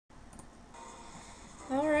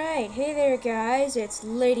Alright, hey there guys, it's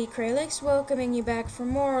LadyChraelix welcoming you back for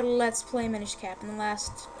more Let's Play Minish Cap. In the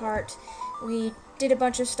last part, we did a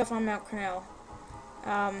bunch of stuff on Mount Cornell.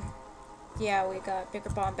 Yeah, we got Bigger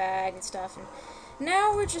Bomb Bag and stuff, and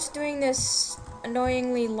now we're just doing this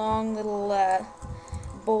annoyingly long little,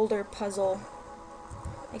 boulder puzzle.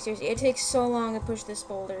 Like seriously, it takes so long to push this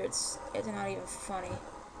boulder, it's not even funny.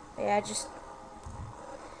 But yeah,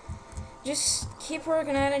 just keep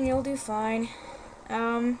working at it and you'll do fine.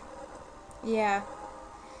 Yeah.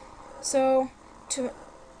 So,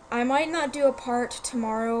 I might not do a part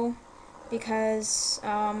tomorrow because,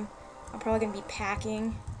 I'm probably gonna be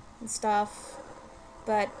packing and stuff.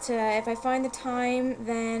 But, if I find the time,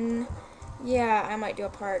 then, yeah, I might do a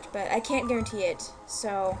part. But I can't guarantee it.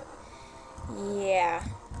 So, yeah.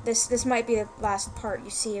 This might be the last part you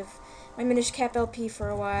see of my Minish Cap LP for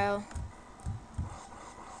a while.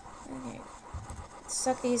 Okay.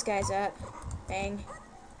 Suck these guys up. Bang.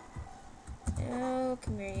 Oh,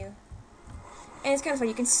 come here, you. And it's kind of fun.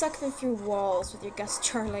 You can suck them through walls with your gust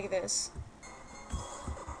jar like this.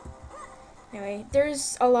 Anyway,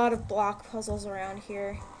 there's a lot of block puzzles around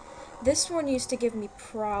here. This one used to give me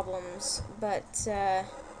problems, but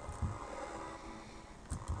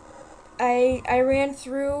I ran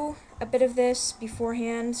through a bit of this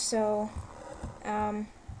beforehand, so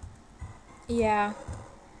yeah.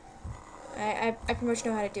 I pretty much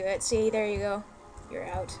know how to do it. See, there you go. You're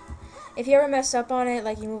out. If you ever mess up on it,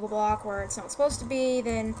 like you move a block where it's not supposed to be,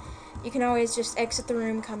 then you can always just exit the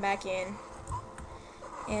room, come back in,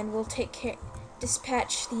 and we'll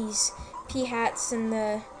dispatch these pea-hats and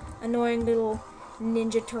the annoying little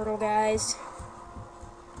ninja turtle guys.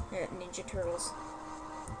 Ninja turtles.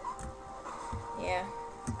 Yeah.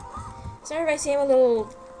 Sorry if I seem a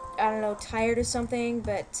little, I don't know, tired or something,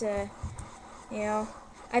 but, you know,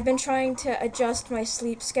 I've been trying to adjust my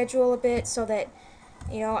sleep schedule a bit so that,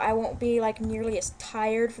 you know, I won't be, like, nearly as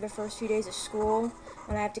tired for the first few days of school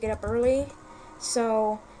when I have to get up early.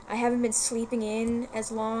 So, I haven't been sleeping in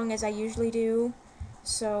as long as I usually do.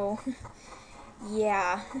 So,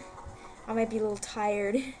 yeah. I might be a little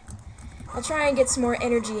tired. I'll try and get some more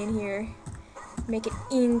energy in here. Make it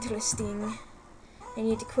interesting. I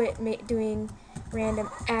need to quit doing random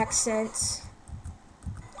accents.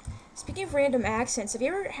 Speaking of random accents, have you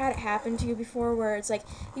ever had it happen to you before where it's like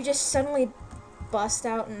you just suddenly bust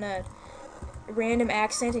out in a random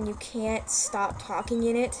accent and you can't stop talking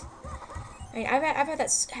in it? I mean, I've had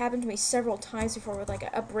that happen to me several times before with like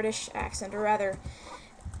a British accent, or rather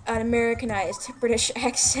an Americanized British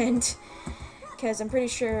accent, because I'm pretty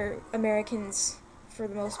sure Americans, for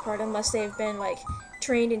the most part, unless they've been like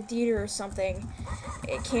trained in theater or something,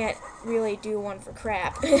 it can't really do one for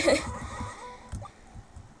crap.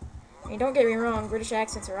 I mean, don't get me wrong, British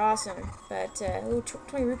accents are awesome, but, ooh,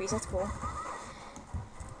 20 rupees, that's cool.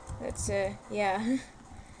 That's, yeah.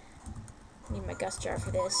 Need my gust jar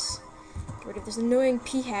for this. Get rid of this annoying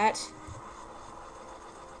pea-hat.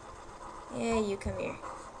 Yeah, you come here.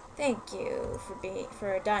 Thank you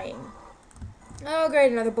for dying. Oh,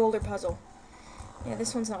 great, another boulder puzzle. Yeah,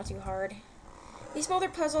 this one's not too hard. These boulder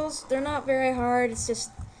puzzles, they're not very hard, it's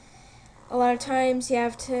just a lot of times you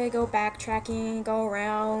have to go backtracking, go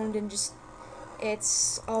around, and just,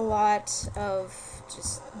 it's a lot of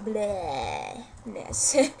just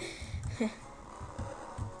bleh-ness.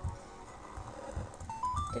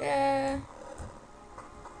 Ta-da!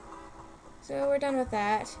 So we're done with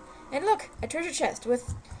that. And look, a treasure chest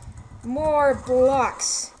with more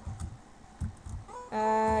blocks.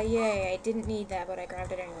 Yay, I didn't need that, but I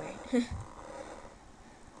grabbed it anyway.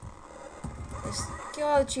 Just kill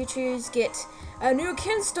all the choo-choos, get a new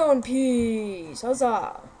kinstone piece!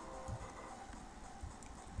 Huzzah!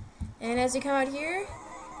 And as you come out here,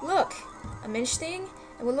 look! A Minish thing,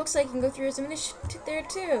 and what looks like you can go through as a Minish there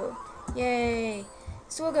too. Yay!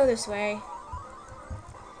 So we'll go this way.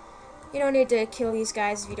 You don't need to kill these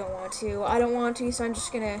guys if you don't want to. I don't want to, so I'm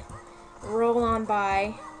just gonna roll on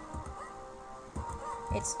by.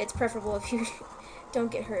 It's preferable if you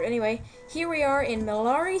don't get hurt. Anyway, here we are in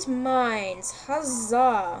Milari's Mines.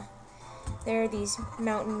 Huzzah! There are these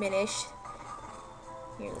mountain Minish.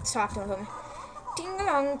 Here, let's talk to him.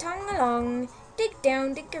 Ting-along, tong-along, dig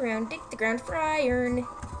down, dig around, dig the ground for iron.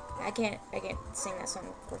 I can't sing that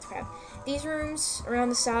song worth crap. These rooms around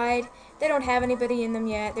the side, they don't have anybody in them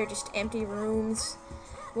yet. They're just empty rooms.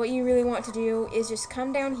 What you really want to do is just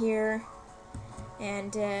come down here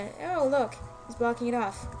and, oh, look. He's blocking it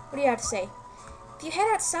off. What do you have to say? If you head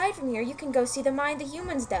outside from here, you can go see the mine the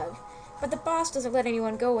humans dug. But the boss doesn't let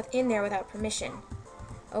anyone go in there without permission.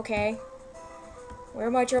 Okay.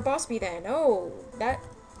 Where might your boss be then? Oh, that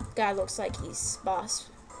guy looks like he's boss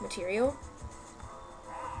material.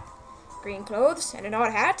 Green clothes and an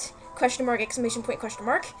odd hat? Question mark, exclamation point, question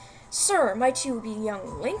mark. Sir, might you be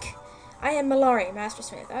young Link? I am Malari,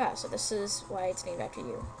 Mastersmith. Ah, so this is why it's named after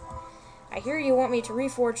you. I hear you want me to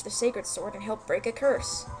reforge the sacred sword and help break a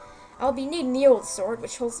curse. I'll be needing the old sword,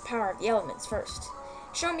 which holds the power of the elements first.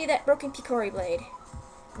 Show me that broken Picori blade.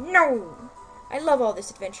 No! I love all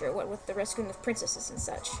this adventure, what with the rescuing of princesses and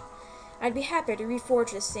such. I'd be happy to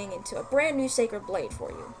reforge this thing into a brand new sacred blade for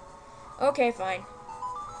you. Okay, fine.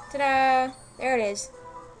 Ta-da! There it is.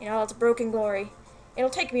 In all its broken glory. It'll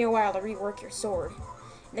take me a while to rework your sword.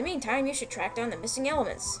 In the meantime, you should track down the missing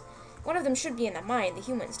elements. One of them should be in the mine the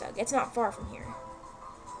humans dug. It's not far from here.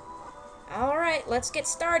 Alright, let's get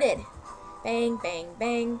started. Bang, bang,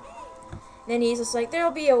 bang. Then he's just like,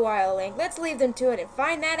 there'll be a while, Link. Let's leave them to it and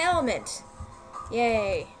find that element.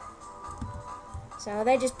 Yay. So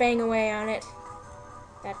they just bang away on it.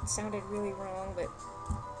 That sounded really wrong, but...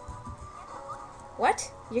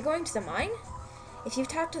 What? You're going to the mine? If you've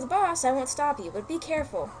talked to the boss, I won't stop you, but be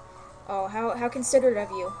careful. Oh, how considerate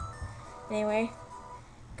of you. Anyway,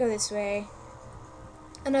 go this way.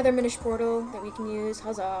 Another Minish portal that we can use.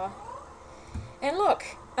 Huzzah. And look,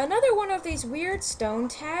 another one of these weird stone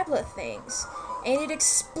tablet things. And it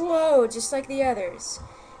explodes just like the others.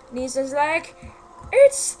 And he's just like,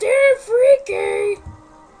 it's still freaky!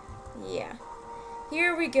 Yeah.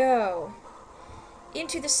 Here we go.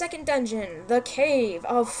 Into the second dungeon, the Cave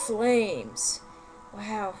of Flames.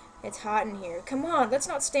 Wow, it's hot in here. Come on, let's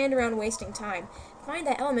not stand around wasting time. Find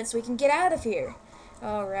that element so we can get out of here.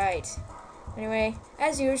 Alright. Anyway,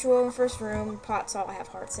 as usual, first room, pots all have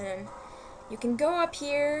hearts in them. You can go up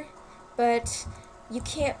here, but you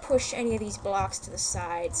can't push any of these blocks to the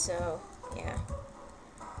side, so, yeah.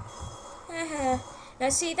 Now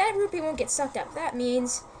see, that rupee won't get sucked up. That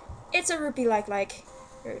means it's a rupee like,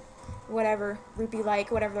 or whatever,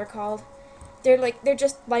 rupee-like, whatever they're called. They're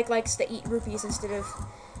just likes that eat rupees instead of,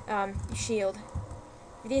 shield.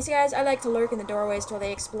 These guys, I like to lurk in the doorways till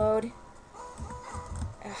they explode.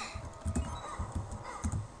 Ugh.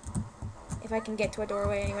 If I can get to a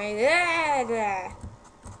doorway anyway. Yeah.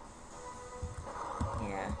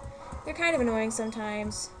 They're kind of annoying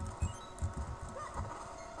sometimes.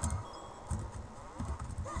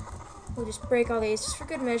 We'll just break all these just for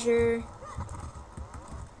good measure.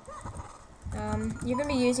 You're going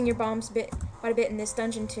to be using your bombs quite a bit in this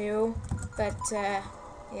dungeon too, but,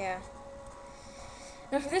 yeah.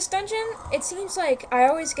 Now for this dungeon, it seems like I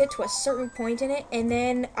always get to a certain point in it, and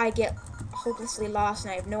then I get hopelessly lost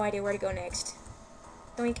and I have no idea where to go next.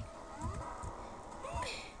 Doink.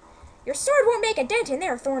 Your sword won't make a dent in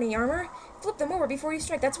their thorny armor. Flip them over before you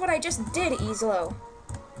strike. That's what I just did, Ezlo.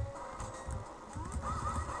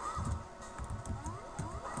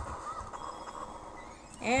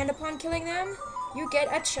 And upon killing them, you get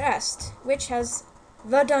a chest, which has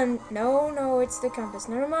the No, it's the compass.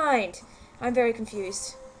 Never mind. I'm very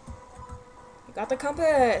confused. You got the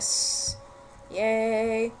compass.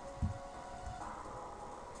 Yay.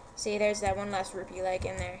 See, there's that one last rupee leg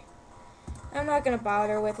in there. I'm not gonna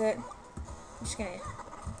bother with it. I'm just gonna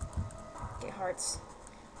get hearts.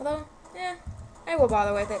 Although, I will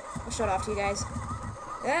bother with it. I'll show it off to you guys.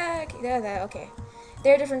 Okay.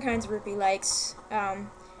 There are different kinds of rupee likes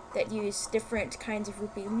that use different kinds of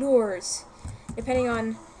rupee lures. Depending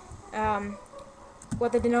on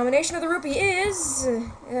what the denomination of the rupee is,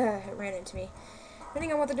 it ran into me.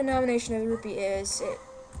 Depending on what the denomination of the rupee is,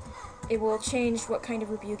 it will change what kind of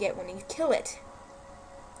rupee you get when you kill it.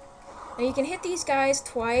 Now you can hit these guys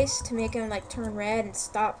twice to make them like turn red and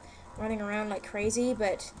stop running around like crazy,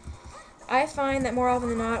 but I find that more often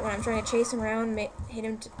than not when I'm trying to chase them around and hit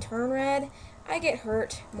them to turn red, I get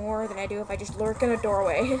hurt more than I do if I just lurk in a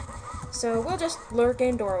doorway. So we'll just lurk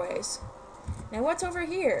in doorways. Now what's over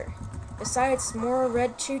here? Besides more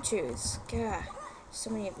red choo-choos. God, so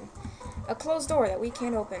many of them. A closed door that we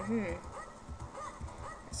can't open.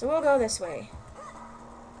 So we'll go this way.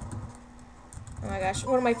 Oh my gosh,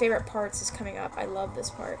 one of my favorite parts is coming up. I love this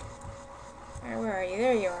part. Alright, where are you?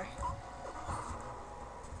 There you are.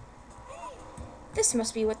 This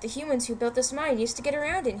must be what the humans who built this mine used to get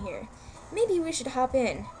around in here. Maybe we should hop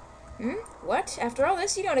in. What? After all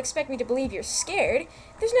this, you don't expect me to believe you're scared?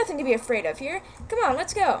 There's nothing to be afraid of here. Come on,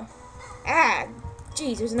 let's go. Ah,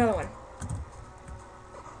 geez, there's another one.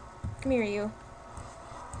 Come here, you.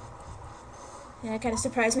 Yeah, that kind of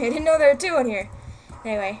surprised me. I didn't know there were two in here.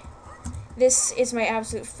 Anyway, this is my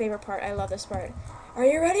absolute favorite part. I love this part. Are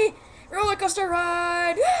you ready? Roller coaster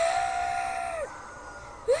ride!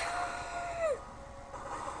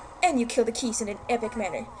 And you kill the keys in an epic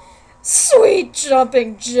manner. Sweet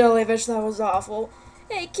jumping jellyfish, that was awful.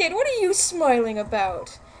 Hey kid, what are you smiling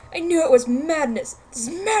about? I knew it was madness. This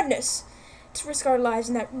is madness. to risk our lives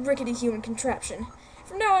in that rickety human contraption.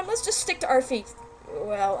 From now on, let's just stick to our feet.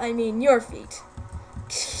 Well, I mean your feet.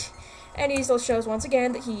 And Ezlo shows once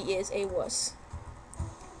again that he is a wuss.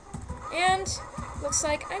 And looks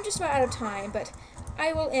like I'm just about out of time, but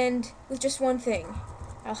I will end with just one thing.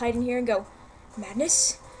 I'll hide in here and go,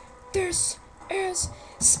 Madness, this is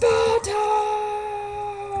Sparta!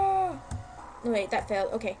 No, wait, that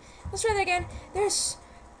failed. Okay, let's try that again. This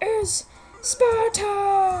is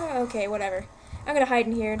Sparta! Okay, whatever. I'm gonna hide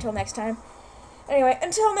in here until next time. Anyway,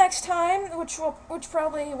 until next time, which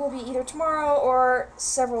probably will be either tomorrow or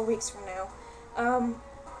several weeks from now.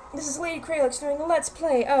 This is LadyChraelix doing a Let's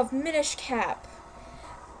Play of Minish Cap.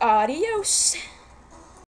 Adios!